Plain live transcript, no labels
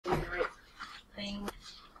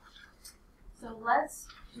let's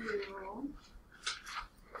do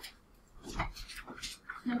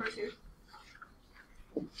number 2.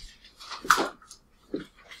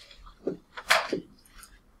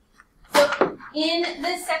 So in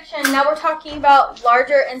this section, now we're talking about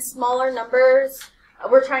larger and smaller numbers.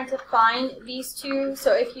 We're trying to find these two.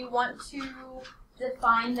 So if you want to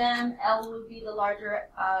define them, L would be the larger,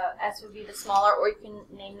 S would be the smaller, or you can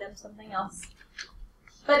name them something else.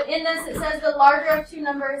 But in this, it says the larger of two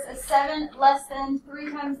numbers is 7 less than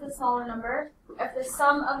 3 times the smaller number. If the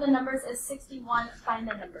sum of the numbers is 61, find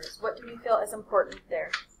the numbers. What do we feel is important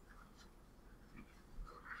there?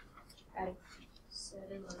 Addie.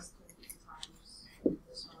 7 less than 3 times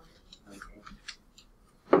the smaller. Okay.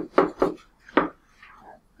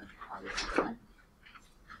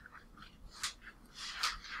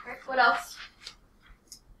 Alright, what else?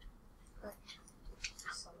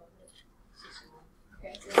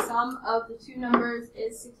 Okay, the sum of the two numbers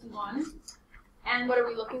is 61. And what are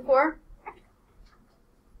we looking for?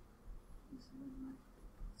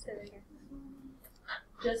 Say that again.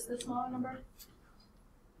 Just the smaller number?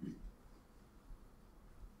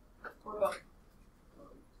 Or both?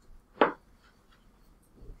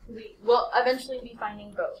 We will eventually be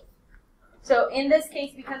finding both. So in this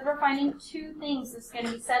case, because we're finding two things, this is going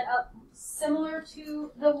to be set up similar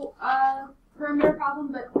to the perimeter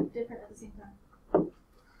problem, but different at the same time.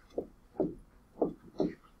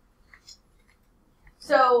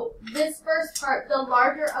 So this first part, the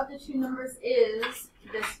larger of the two numbers is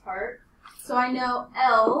this part. So I know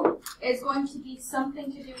L is going to be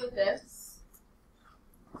something to do with this.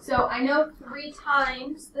 So I know 3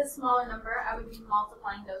 times the smaller number, I would be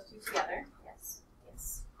multiplying those two together. Yes,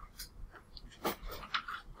 yes.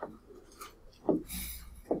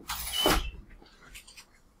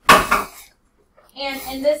 And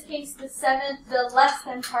in this case, the less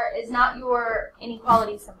than part is not your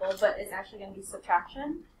inequality symbol, but is actually going to be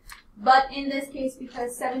subtraction. But in this case,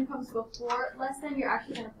 because 7 comes before less than, you're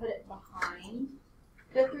actually going to put it behind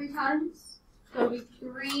the 3 times. So it'll be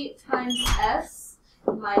 3 times S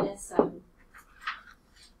minus 7.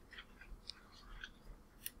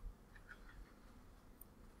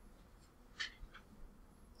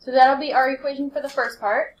 So that'll be our equation for the first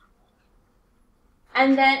part.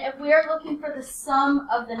 And then if we are looking for the sum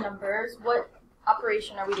of the numbers, what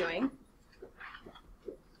operation are we doing?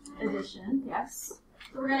 Addition, yes.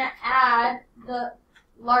 So we're going to add the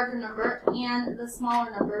larger number and the smaller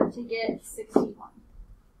number to get 61.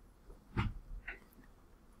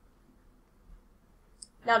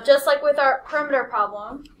 Now, just like with our perimeter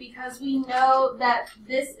problem, because we know that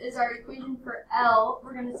this is our equation for L,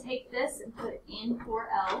 we're going to take this and put it in for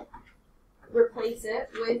L, replace it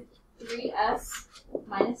with 3s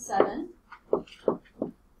minus 7.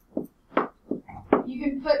 You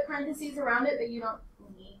can put parentheses around it, but you don't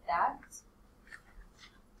need that.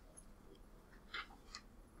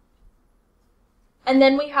 And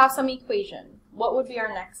then we have some equation. What would be our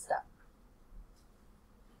next step?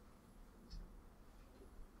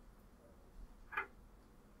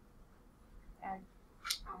 Add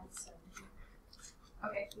 7.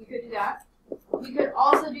 Okay, we could do that. We could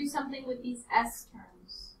also do something with these s terms.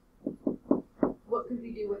 What could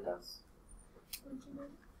we do with those?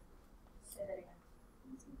 Say that again.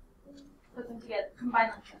 Put them together. Combine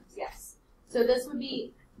them terms, yes. So this would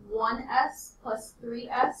be 1s plus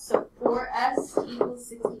 3s, so 4s equals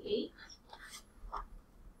 68.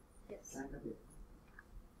 Yes.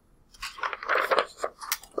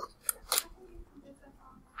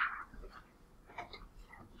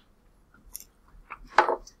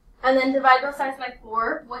 And then divide both sides by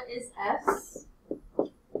 4. What is s?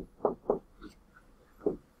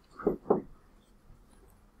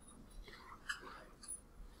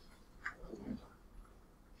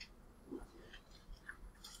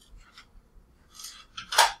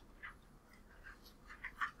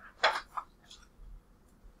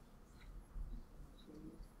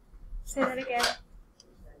 Say that again.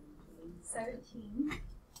 17.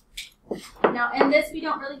 Now, in this, we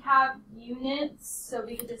don't really have units, so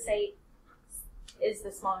we could just say is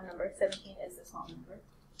the smaller number. 17 is the smaller number.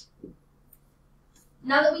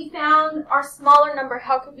 Now that we found our smaller number,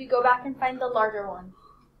 how could we go back and find the larger one?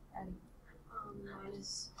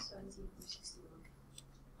 Minus 17 from 61.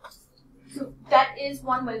 So that is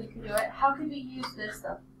one way we could do it. How could we use this,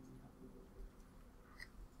 though?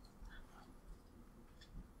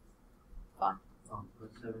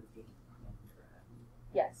 Put 17 in for S.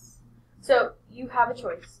 Yes. So you have a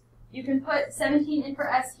choice. You can put 17 in for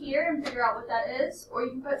S here and figure out what that is, or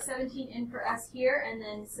you can put 17 in for S here and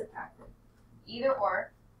then subtract it. Either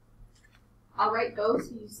or. I'll write both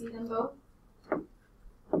so you see them both.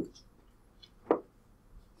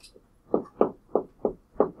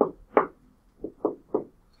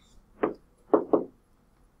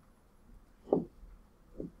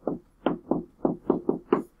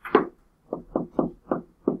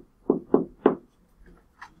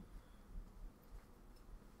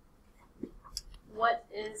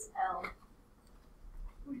 is L?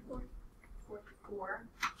 44. 44.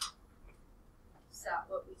 Is that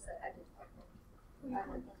what we said? I did.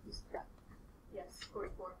 Yes,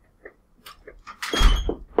 44.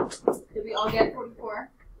 Did we all get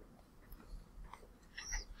 44?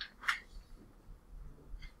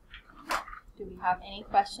 Do we have any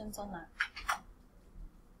questions on that?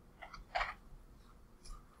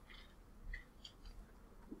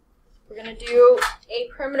 We're going to do a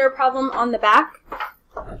perimeter problem on the back.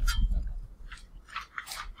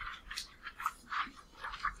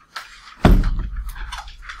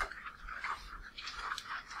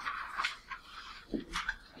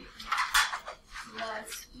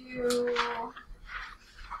 Let's do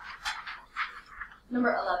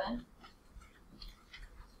number 11.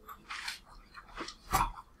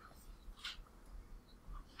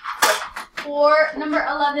 For number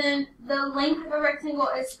 11, the length of a rectangle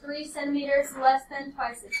is 3 centimeters less than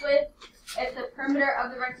twice its width. If the perimeter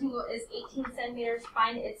of the rectangle is 18 centimeters,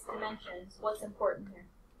 find its dimensions. What's important here?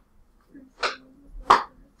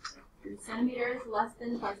 3 centimeters less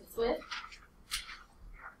than twice its width.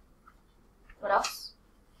 What else?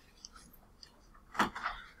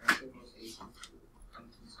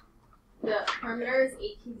 The perimeter is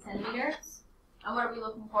 18 centimeters. And what are we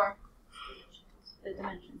looking for? The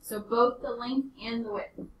dimensions. So both the length and the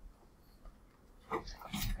width.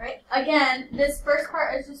 Right? Again, this first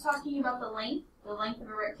part is just talking about the length. The length of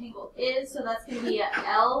a rectangle is, so that's going to be a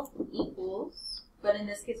L equals, but in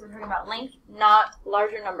this case we're talking about length, not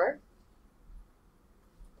larger number.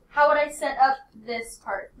 How would I set up this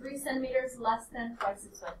part? 3 centimeters less than twice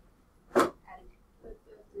its width. Put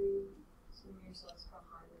the 3 centimeters less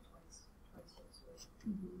behind the twice its width.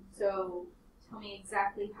 So tell me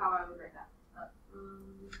exactly how I would write that.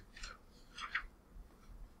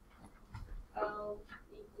 L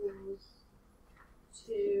equals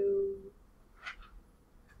 2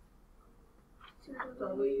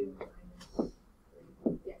 W minus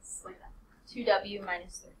 3. Yes, like that. 2W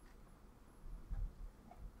minus 3.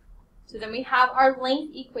 So then we have our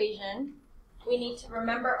length equation. We need to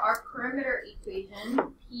remember our perimeter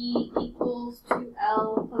equation. P equals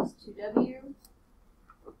 2L plus 2W.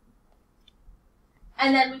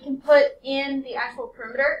 And then we can put in the actual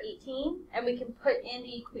perimeter, 18, and we can put in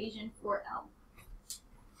the equation for L.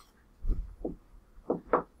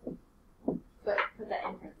 But put that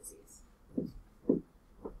in parentheses.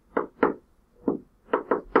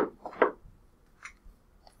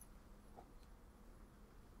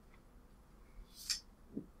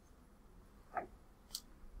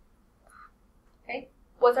 Okay,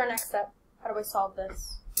 what's our next step? How do we solve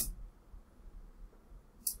this?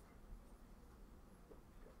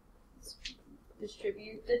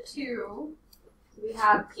 Distribute the 2. So we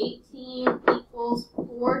have 18 equals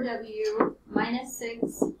 4W minus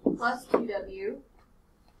 6 plus 2W. I'm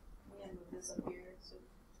going to move this up here so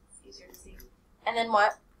it's easier to see. And then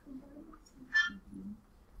what?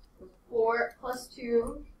 4 plus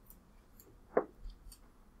 2. So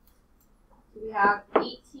we have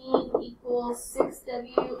 18 equals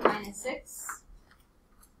 6W minus 6.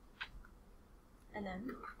 And then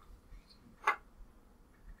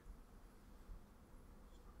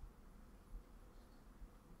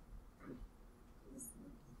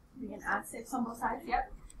we can add 6 on both sides,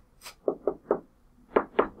 yep.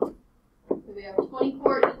 So we have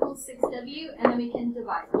 24 equals 6W, and then we can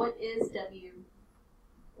divide. What is W?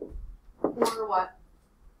 4 what?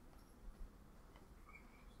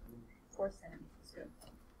 4 centimeters. Good.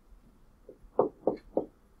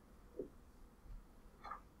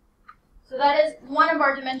 So that is one of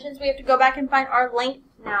our dimensions. We have to go back and find our length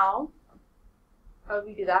now. How would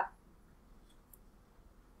we do that?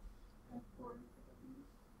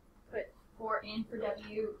 Put 4 in for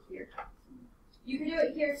W here. You can do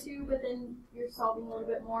it here too, but then you're solving a little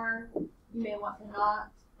bit more. You may want to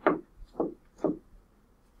not.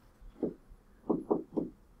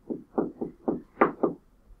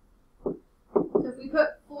 So if we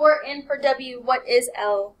put 4 in for W, what is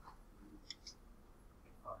L?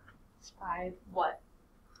 5 what?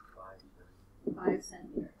 5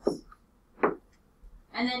 centimeters.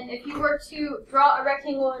 And then if you were to draw a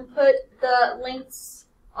rectangle and put the lengths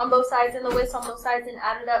on both sides and the widths on both sides and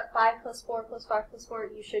add it up, 5 plus 4 plus 5 plus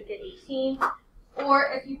 4, you should get 18. Or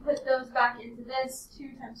if you put those back into this,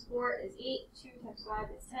 2 times 4 is 8, 2 times 5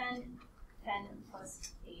 is 10, 10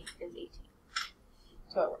 plus 8 is 18.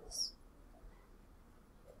 So it works.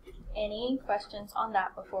 Any questions on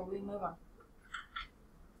that before we move on?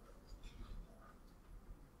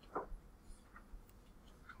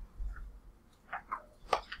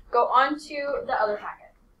 Go on to the other packet.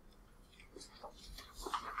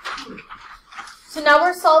 So now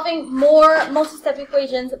we're solving more multi-step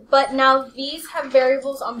equations, but now these have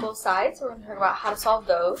variables on both sides, so we're going to talk about how to solve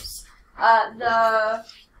those. The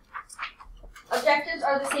objectives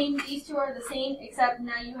are the same, these two are the same, except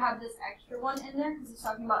now you have this extra one in there because it's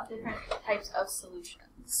talking about different types of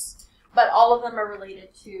solutions. But all of them are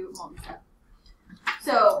related to multi-step.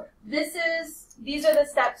 So these are the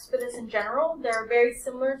steps for this in general. They're very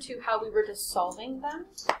similar to how we were just solving them.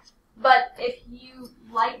 But if you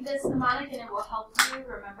like this mnemonic and it will help you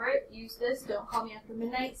remember it, use this. Don't call me after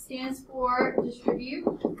midnight. Stands for distribute.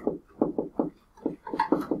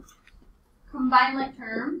 Combine like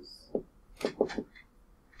terms.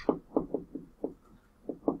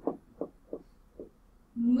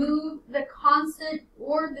 Move the constant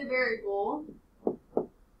or the variable.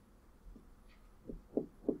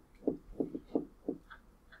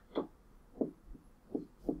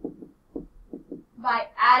 By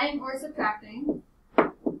adding or subtracting.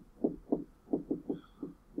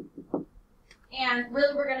 And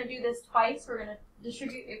really we're going to do this twice. We're going to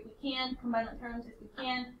distribute if we can, combine the terms if we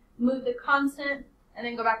can, move the constant, and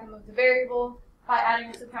then go back and move the variable by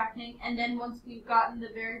adding or subtracting. And then once we've gotten the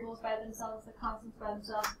variables by themselves, the constants by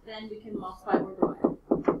themselves, then we can multiply or divide.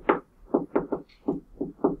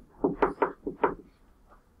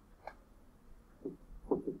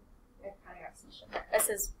 I kind of got some shit there. It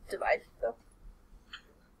says divide though.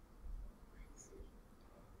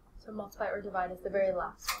 So multiply or divide is the very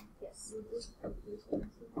last one. Yes.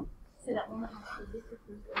 Say that one more time.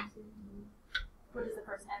 What does the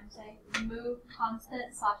first M say? Move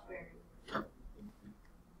constant / variable.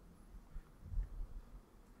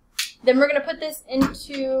 Then we're going to put this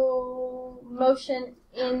into motion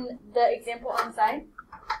in the example on the side.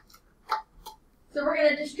 So we're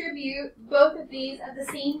going to distribute both of these at the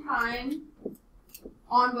same time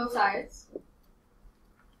on both sides.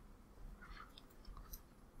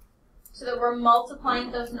 So that we're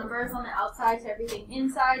multiplying those numbers on the outside to everything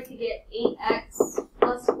inside to get 8x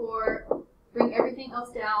plus 4. Bring everything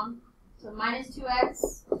else down. So minus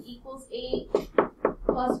 2x equals 8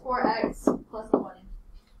 plus 4x plus 20.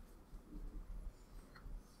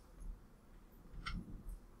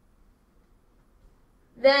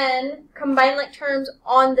 Then combine like terms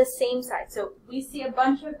on the same side. So we see a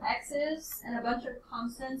bunch of x's and a bunch of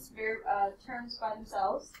constants, terms by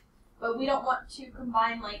themselves, but we don't want to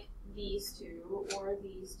combine like these two or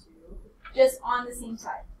these two, just on the same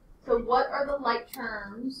side. So what are the like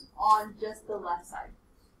terms on just the left side?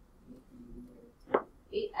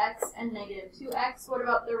 8x and negative 2x. What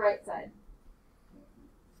about the right side?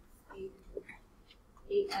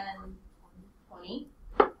 8 and 20.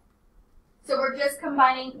 So we're just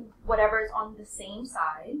combining whatever is on the same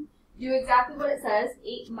side. Do exactly what it says.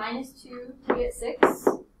 8 minus 2 to get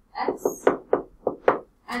 6x.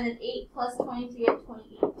 And then 8 plus 20 to get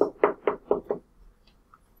 28.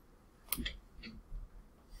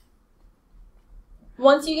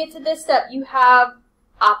 Once you get to this step, you have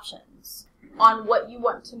options on what you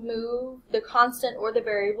want to move, the constant or the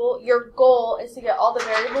variable. Your goal is to get all the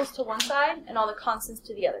variables to one side and all the constants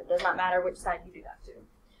to the other. It does not matter which side you do that to.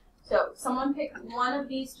 So someone pick one of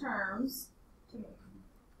these terms to move.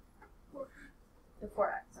 The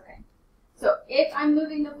 4x, okay. So if I'm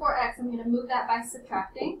moving the 4x, I'm going to move that by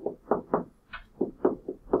subtracting.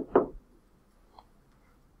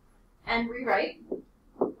 And rewrite.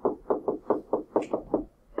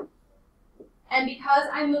 And because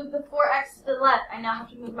I moved the 4x to the left, I now have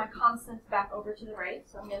to move my constants back over to the right.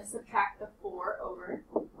 So I'm going to subtract the 4 over.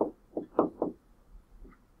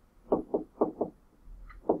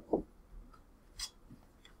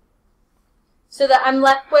 So that I'm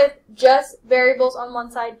left with just variables on one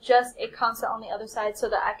side, just a constant on the other side, so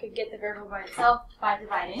that I could get the variable by itself by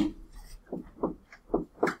dividing.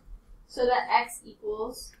 So that x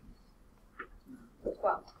equals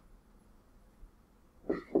 12.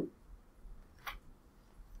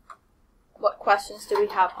 What questions do we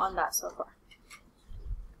have on that so far?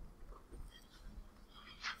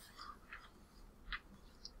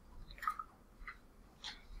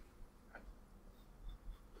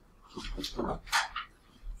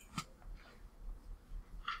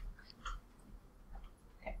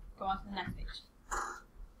 Okay, go on to the next page.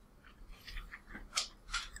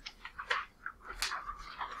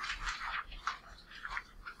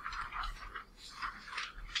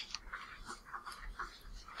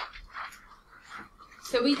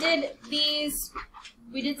 So we did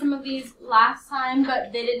some of these last time,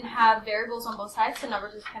 but they didn't have variables on both sides, so now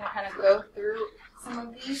we're just kind of go through some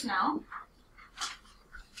of these now.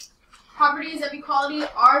 Properties of equality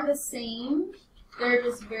are the same. They're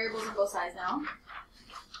just variables on both sides now.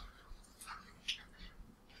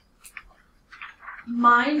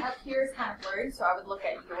 Mine up here is kind of blurry, so I would look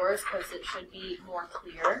at yours because it should be more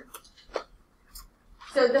clear.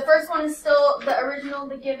 So the first one is still the original,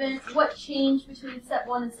 the given. What changed between step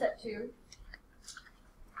 1 and step 2?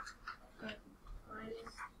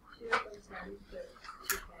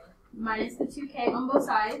 Minus the 2k on both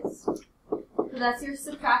sides. So that's your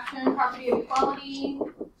subtraction property of equality.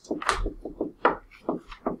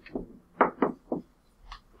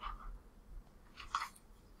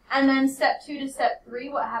 And then step 2 to step 3,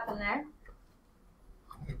 what happened there?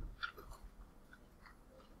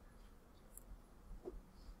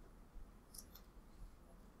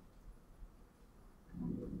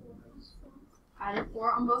 Added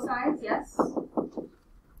 4 on both sides, yes.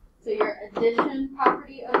 So your addition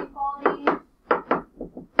property of equality.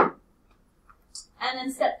 And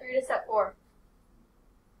then step 3 to step 4.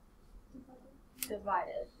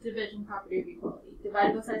 Divided. Division property of equality.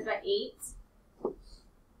 Divided both sides by 8.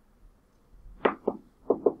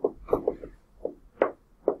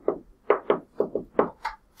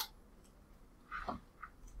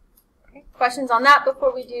 Okay. Questions on that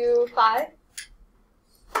before we do 5?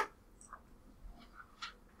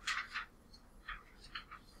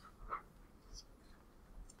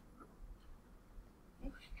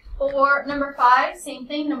 For number 5, same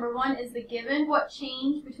thing. Number 1 is the given. What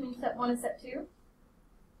changed between step 1 and step 2?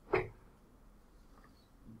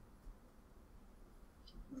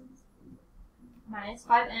 Minus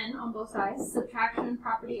 5n on both sides. Subtraction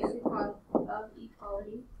property of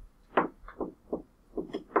equality.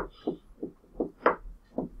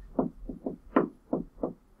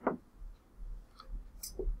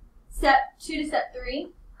 Step 2 to step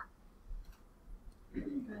 3.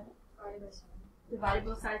 Divided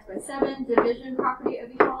both sides by 7. Division property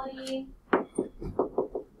of equality.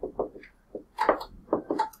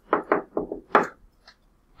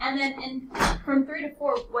 And then from 3 to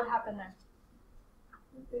 4, what happened there?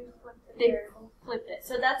 They flipped it.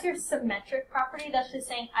 So that's your symmetric property. That's just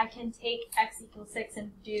saying I can take x equals 6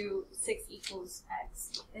 and do 6 equals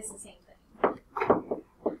x. It's the same thing.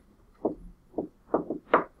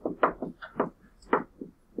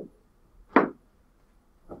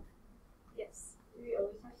 Yes. Do we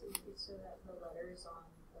always have to make it so that the letter is on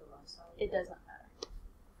the left side? It doesn't matter.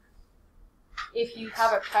 If you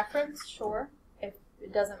have a preference, sure. If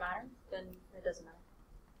it doesn't matter, then it doesn't matter.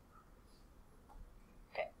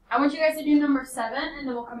 Okay. I want you guys to do number 7, and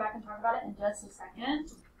then we'll come back and talk about it in just a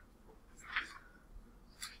second.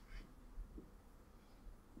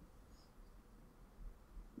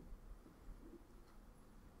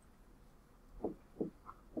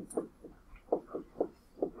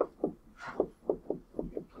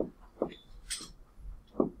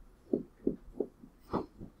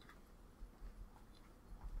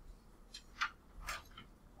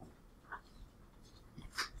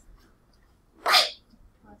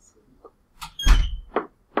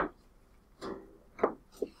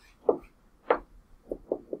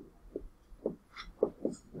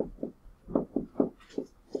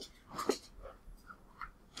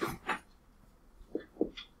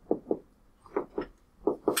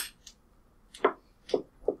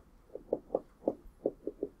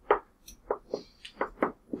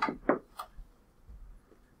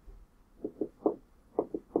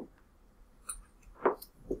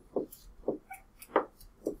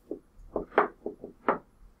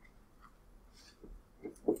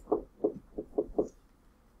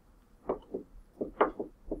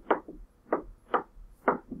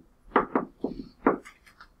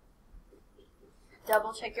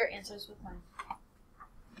 Double check your answers with mine.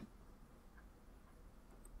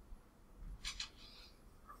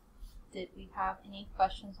 Did we have any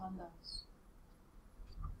questions on those?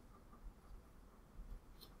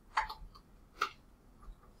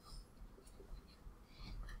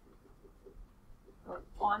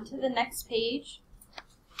 On to the next page.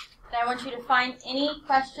 Then I want you to find any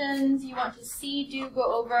questions you want to see, do,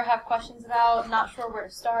 go over, have questions about, not sure where to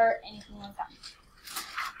start, anything like that.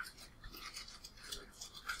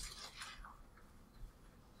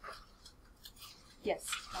 Yes.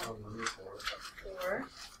 4.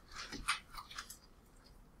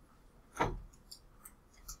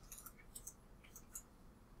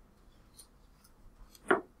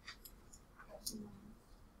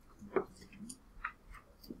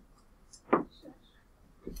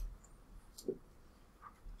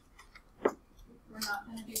 We're not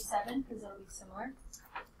going to do 7 because it'll be similar.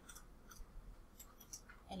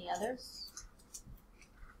 Any others?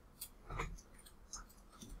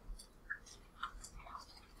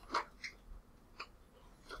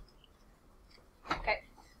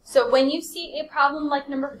 So when you see a problem like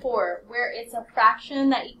number 4, where it's a fraction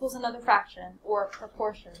that equals another fraction, or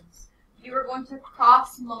proportions, you are going to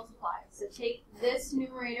cross multiply. So take this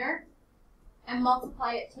numerator and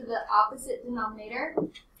multiply it to the opposite denominator,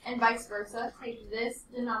 and vice versa. Take this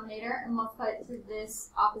denominator and multiply it to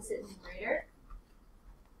this opposite numerator.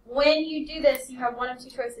 When you do this, you have one of two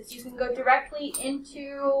choices. You can go directly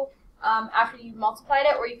into after you've multiplied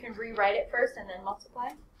it, or you can rewrite it first and then multiply.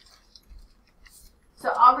 So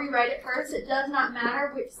I'll rewrite it first. It does not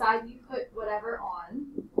matter which side you put whatever on.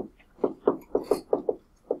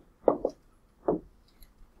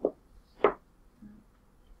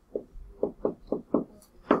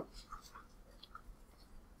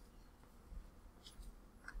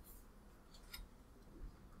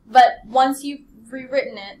 But once you've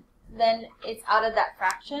rewritten it, then it's out of that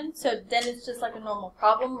fraction. So then it's just like a normal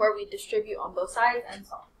problem where we distribute on both sides and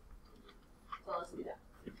solve. So let's do that.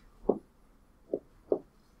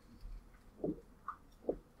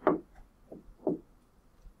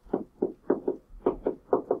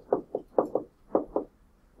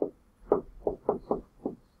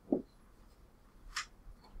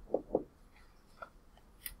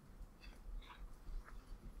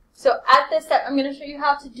 So at this step, I'm going to show you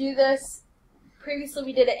how to do this. Previously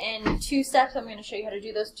we did it in 2 steps. I'm going to show you how to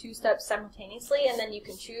do those 2 steps simultaneously, and then you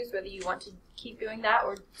can choose whether you want to keep doing that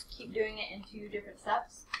or keep doing it in 2 different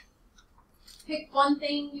steps. Pick one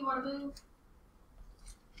thing you want to move.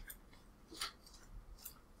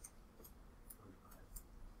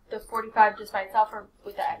 The 45 just by itself or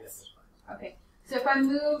with the x? Okay. So if I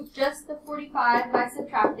move just the 45 by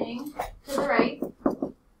subtracting to the right,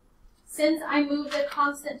 since I moved the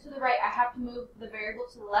constant to the right, I have to move the variable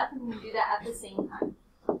to the left, and I'm going to do that at the same time.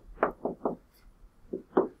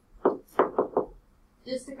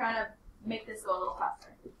 Just to kind of make this go a little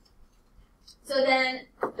faster. So then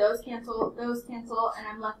those cancel, and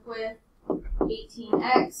I'm left with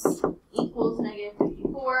 18x equals negative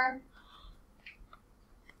 54.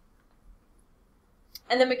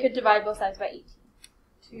 And then we could divide both sides by 18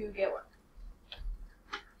 to get what?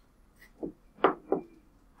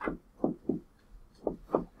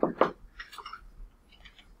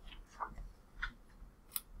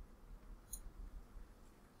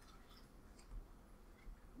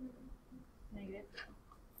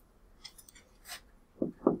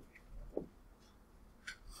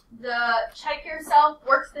 The check yourself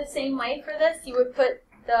works the same way for this. You would put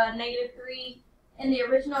the negative 3 in the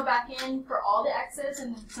original back in for all the x's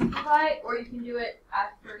and then simplify, or you can do it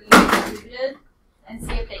after you distributed and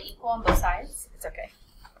see if they equal on both sides. It's okay.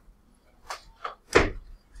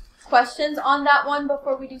 Questions on that one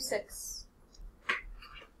before we do 6?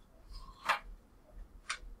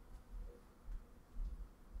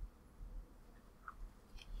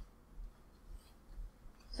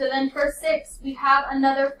 So then for 6, we have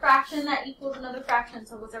another fraction that equals another fraction.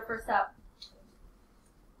 So what's our first step?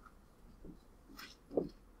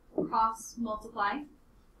 Cross multiply.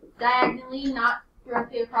 Diagonally, not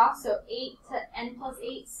directly across. So 8 to n plus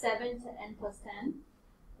 8, 7 to n plus 10.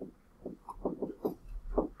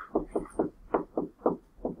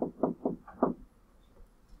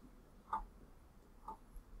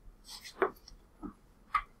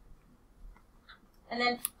 And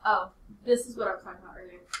then, oh, this is what I was talking about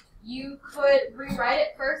earlier. You could rewrite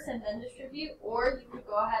it first and then distribute, or you could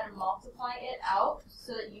go ahead and multiply it out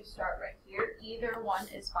so that you start right here. Either one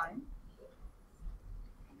is fine.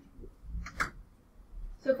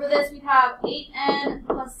 So for this, we have 8n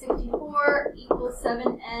plus 64 equals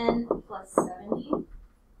 7n plus 70.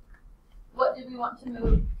 What do we want to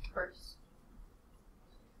move first?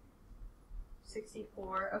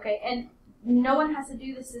 64. Okay, and no one has to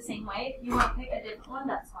do this the same way. If you want to pick a different one,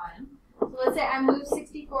 that's fine. So let's say I move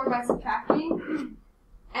 64 by subtracting,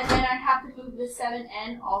 and then I have to move the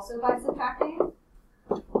 7n also by subtracting,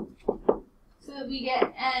 so that we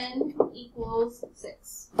get n equals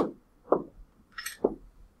 6.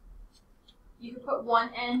 You could put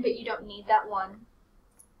 1n, but you don't need that 1.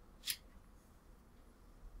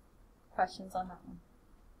 Questions on that one?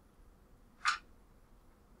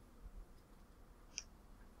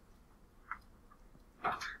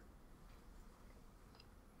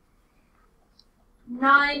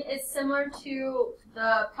 Nine is similar to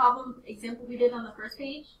the problem example we did on the first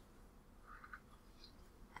page,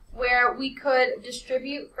 where we could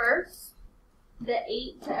distribute first the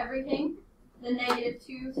 8 to everything, the negative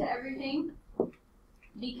 2 to everything.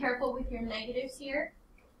 Be careful with your negatives here,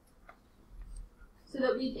 so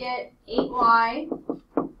that we get 8y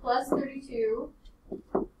plus 32,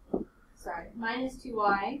 minus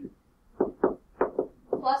 2y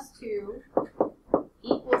plus 2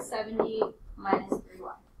 equals 70 minus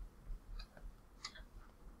 3y.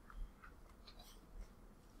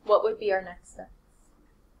 What would be our next step?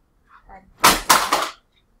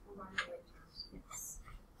 We're going to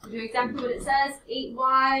do exactly what it says.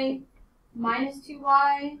 8y minus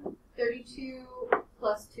 2y, 32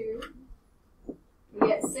 plus 2. We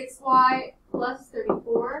get 6y plus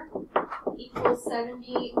 34 equals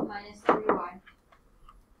 70 minus 3y.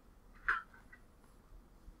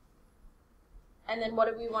 And then what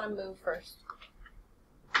do we want to move first?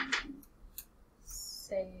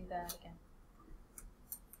 Say that again.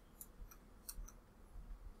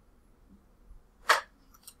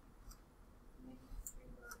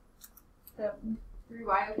 So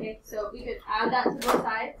 3y, okay, so we could add that to both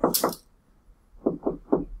sides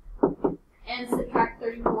and subtract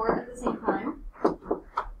 34 at the same time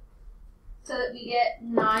so that we get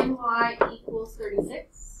 9y equals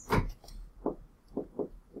 36.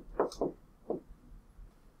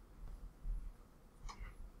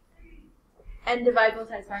 And divide both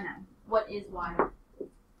sides by 9. What is y?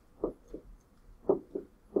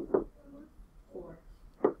 4.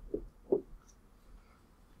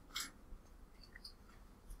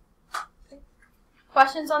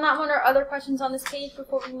 Questions on that one or other questions on this page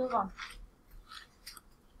before we move on?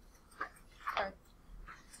 Sorry.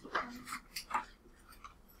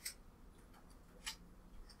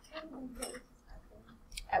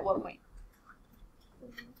 At what point?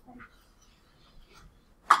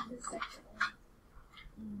 This section.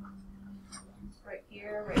 Right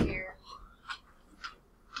here, right here.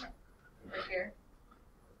 Right here.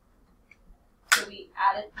 So we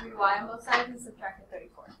added 3y on both sides and subtracted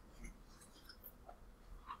 34.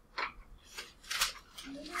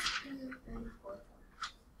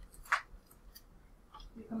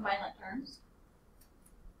 We combine like terms.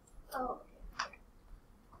 Oh, okay.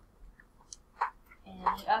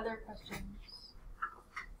 Any other questions?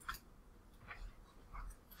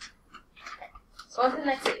 Okay. So on to the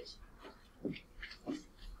next page.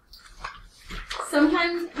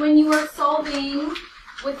 Sometimes when you are solving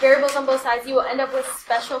with variables on both sides, you will end up with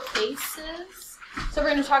special cases. So we're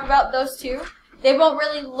going to talk about those two. They won't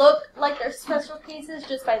really look like they're special cases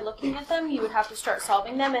just by looking at them. You would have to start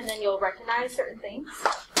solving them and then you'll recognize certain things.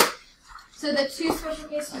 So the two special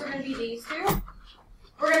cases are going to be these two.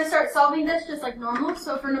 We're going to start solving this just like normal.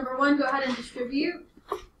 So for number 1, go ahead and distribute.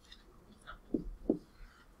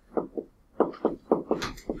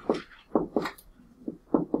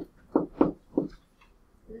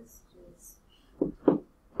 This is. I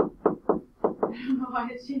don't know why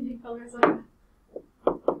it's changing colors like that.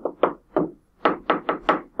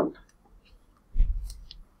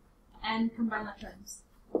 And combine the terms.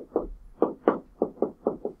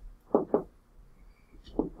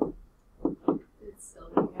 It's still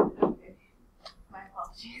doing it. Okay. My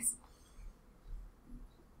apologies.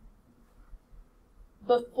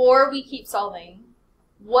 Before we keep solving,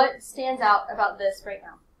 what stands out about this right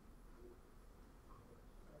now?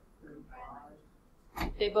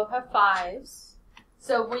 They both have 5s.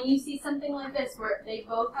 So when you see something like this where they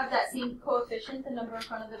both have that same coefficient, the number in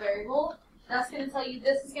front of the variable, that's going to tell you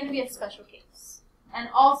this is going to be a special case. And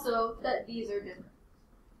also that these are different.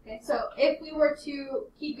 Okay, so if we were to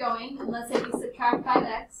keep going, and let's say we subtract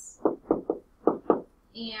 5x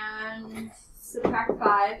and subtract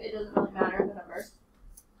 5, it doesn't really matter the number.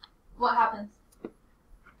 What happens?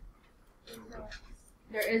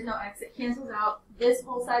 There is no x. It cancels out. This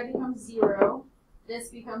whole side becomes 0. This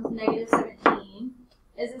becomes negative 17.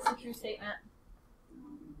 Is this a true statement?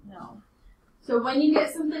 No. So when you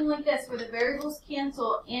get something like this where the variables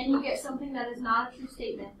cancel and you get something that is not a true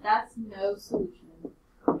statement, that's no solution.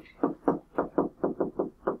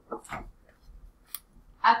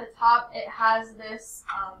 At the top it has this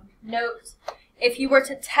note. If you were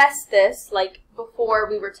to test this, like before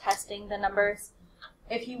we were testing the numbers,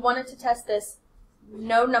 if you wanted to test this,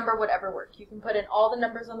 no number would ever work. You can put in all the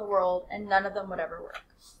numbers in the world and none of them would ever work.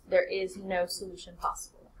 There is no solution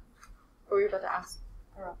possible. What were you about to ask?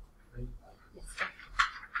 Yes,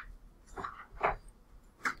 sir.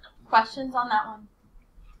 Questions on that one?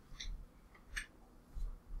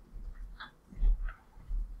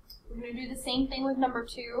 We're going to do the same thing with number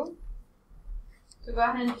 2. So go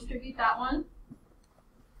ahead and distribute that one.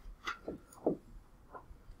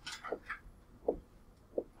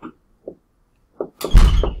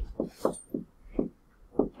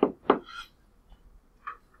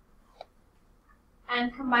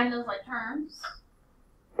 And combine those like terms.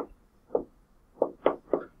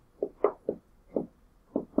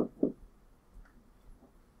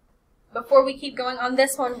 Before we keep going on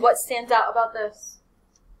this one, what stands out about this?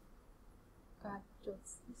 Go ahead, Jill.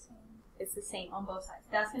 It's the same. It's the same on both sides.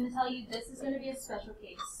 That's going to tell you this is going to be a special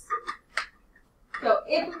case. So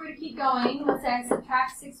if we were to keep going, let's say I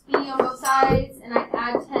subtract 6b on both sides and I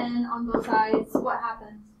add 10 on both sides, what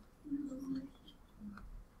happens?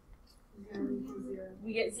 0 equals 0.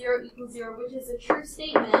 We get 0 equals 0, which is a true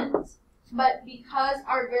statement, but because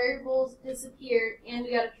our variables disappeared and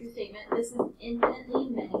we got a true statement, this is infinitely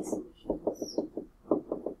many solutions.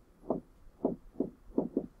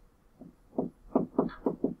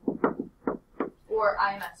 Or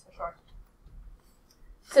IMS for short.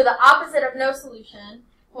 So the opposite of no solution,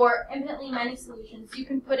 for infinitely many solutions, you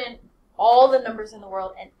can put in all the numbers in the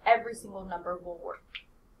world and every single number will work.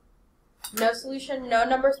 No solution, no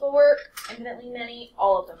numbers will work. Infinitely many,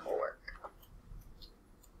 all of them will work.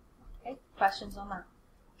 Okay, questions on that?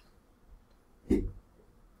 Okay.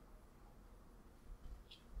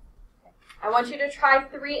 I want you to try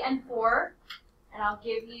 3 and 4, and I'll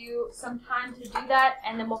give you some time to do that,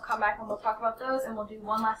 and then we'll come back and we'll talk about those, and we'll do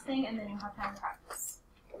one last thing, and then you'll have time to practice.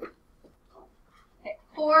 Okay,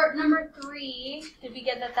 for number 3, did we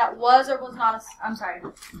get that that was or was not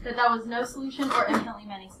that that was no solution or infinitely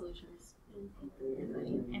many solutions?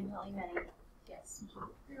 Infinitely many. Yes.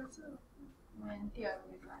 When Theo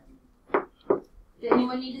will be fine. Did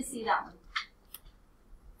anyone need to see that one?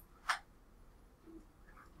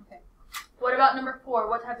 Okay. What about number 4?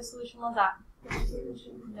 What type of solution was that?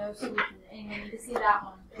 No solution. Anyone need to see that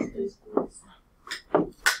one?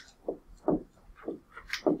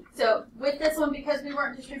 So with this one, because we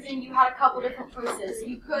weren't distributing, you had a couple different choices.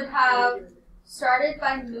 You could have started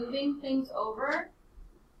by moving things over,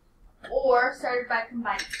 or started by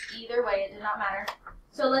combining. Either way, it did not matter.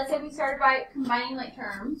 So let's say we started by combining like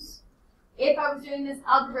terms. If I was doing this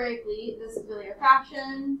algebraically, this is really a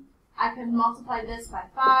fraction. I can multiply this by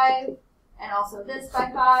 5, and also this by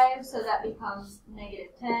 5, so that becomes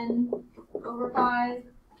negative 10 over 5,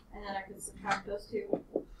 and then I can subtract those two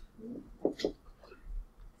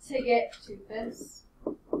to get to this.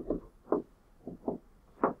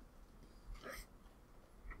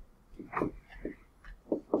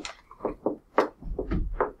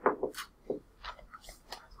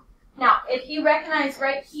 Now, if you recognize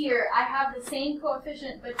right here, I have the same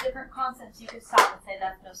coefficient but different constants, you could stop and say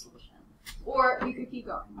that's no solution. Or you could keep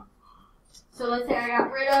going. So let's say I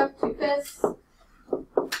got rid of 2/5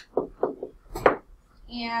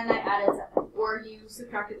 and I added 7. Or you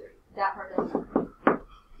subtracted 3. That part doesn't matter.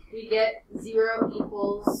 We get 0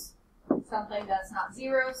 equals something that's not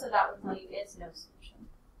 0, so that would tell you it's no solution.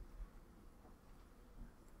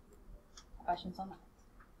 Questions on that?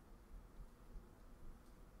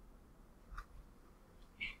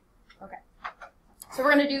 Okay. So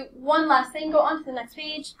we're going to do one last thing. Go on to the next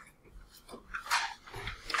page.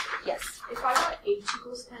 Yes. If I got h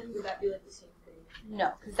equals 10, would that be like the same thing?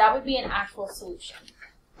 No, because that would be an actual solution.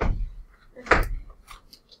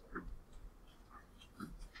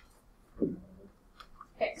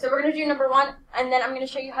 Okay, so we're going to do number 1, and then I'm going to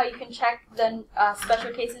show you how you can check the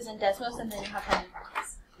special cases in Desmos, and then you have time to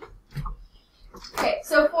practice. Okay,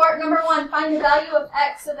 so for number 1, find the value of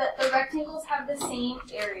x so that the rectangles have the same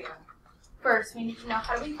area. First, we need to know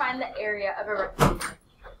how do we find the area of a rectangle.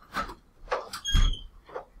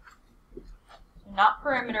 So not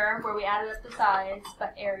perimeter, where we added up the sides,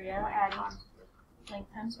 but area, adding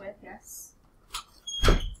length times width, yes.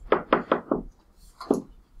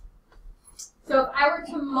 So if I were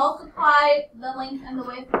to multiply the length and the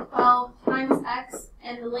width 12 times x,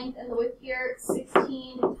 and the length and the width here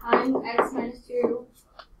 16 times x minus 2,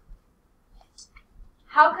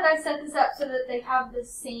 how could I set this up so that they have the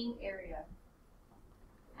same area?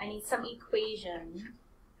 I need some equation,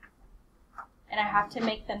 and I have to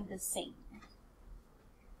make them the same.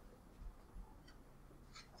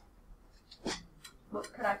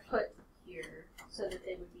 What could I put here so that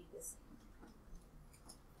they would be the same?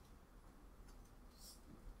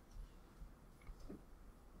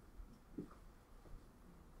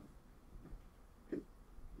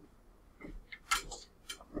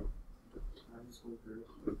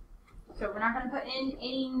 So we're not going to put in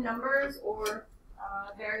any numbers or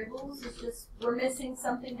variables. It's just we're missing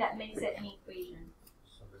something that makes it an equation.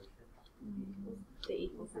 The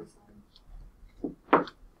equal sign.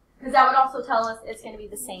 Because that would also tell us it's going to be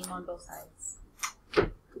the same on both sides.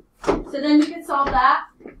 So then we can solve that.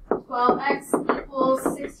 12x equals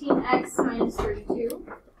 16x minus 32.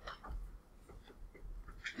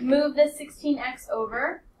 Move the 16x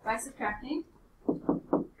over by subtracting.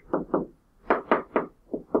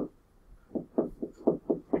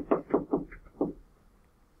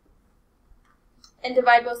 And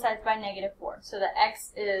divide both sides by negative 4. So the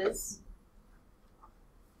x is,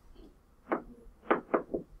 it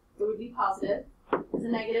would be positive, because the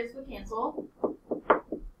negatives would cancel.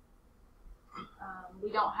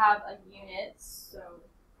 We don't have a unit, so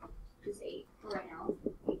just 8 for right now.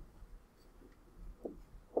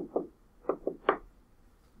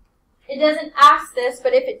 it doesn't ask this,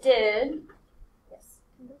 but if it did, yes,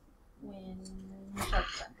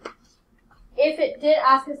 if it did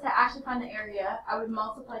ask us to actually find the area, I would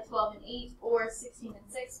multiply 12 and 8 or 16 and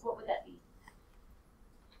 6. What would that be?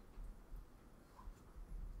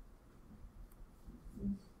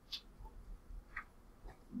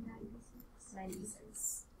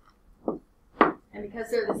 96. And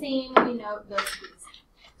because they're the same, we know those to be the same.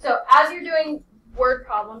 So as you're doing word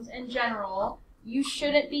problems in general, you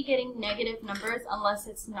shouldn't be getting negative numbers unless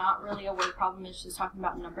it's not really a word problem, it's just talking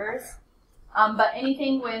about numbers. But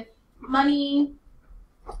anything with money,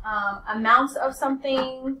 amounts of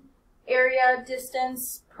something, area,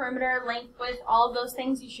 distance, perimeter, length, width, all of those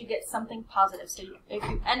things, you should get something positive. So if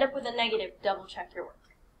you end up with a negative, double check your work.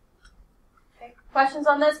 Okay. Questions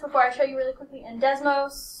on this before I show you really quickly in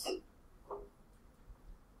Desmos?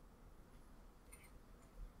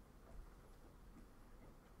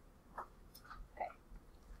 Okay.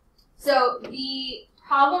 So the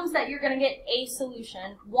problems that you're going to get a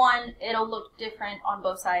solution, one, it'll look different on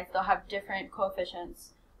both sides. They'll have different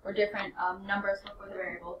coefficients or different numbers for the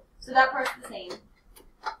variable. So that part's the same.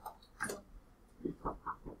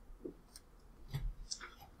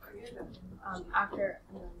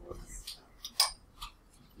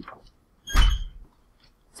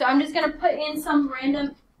 So I'm just going to put in some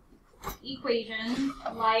random equation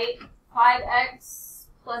like 5x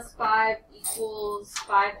plus 5 equals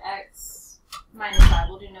 5x minus 5.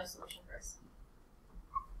 We'll do no solution first.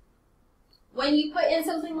 When you put in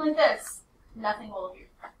something like this, nothing will appear.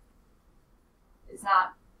 It's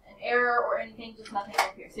not an error or anything, just nothing will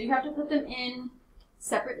appear. So you have to put them in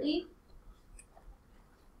separately.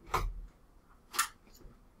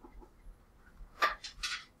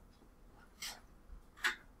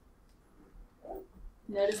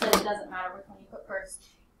 Notice that it doesn't matter which one you put first.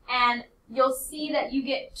 And you'll see that you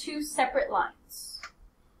get two separate lines.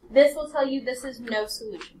 This will tell you this is no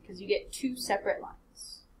solution because you get two separate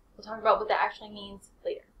lines. We'll talk about what that actually means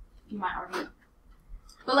later. You might already know.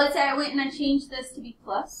 But let's say I went and I changed this to be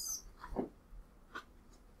plus.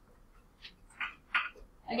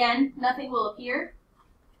 Again, nothing will appear.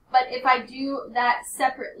 But if I do that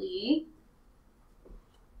separately,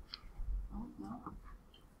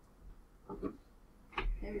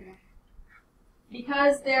 there we go.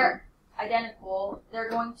 Because they're identical, they're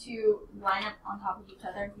going to line up on top of each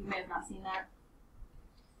other. You may have not seen that.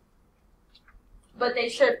 But they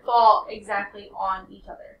should fall exactly on each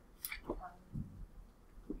other.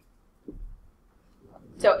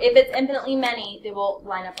 So if it's infinitely many, they will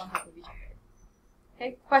line up on top of each other.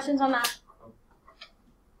 Okay, questions on that?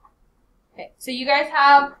 Okay, so you guys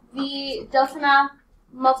have the delta math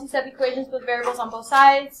multi-step equations with variables on both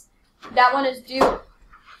sides. That one is due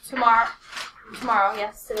tomorrow,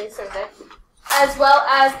 yes, today's Thursday. As well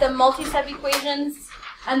as the multi-step equations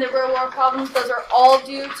and the real world problems, those are all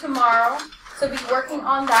due tomorrow. So be working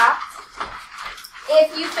on that.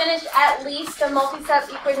 If you finish at least the multi-step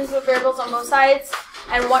equations with variables on both sides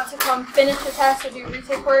and want to come finish the test or do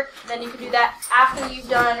retake work, then you can do that after you've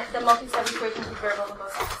done the multi-step equations with variables on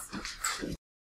both sides.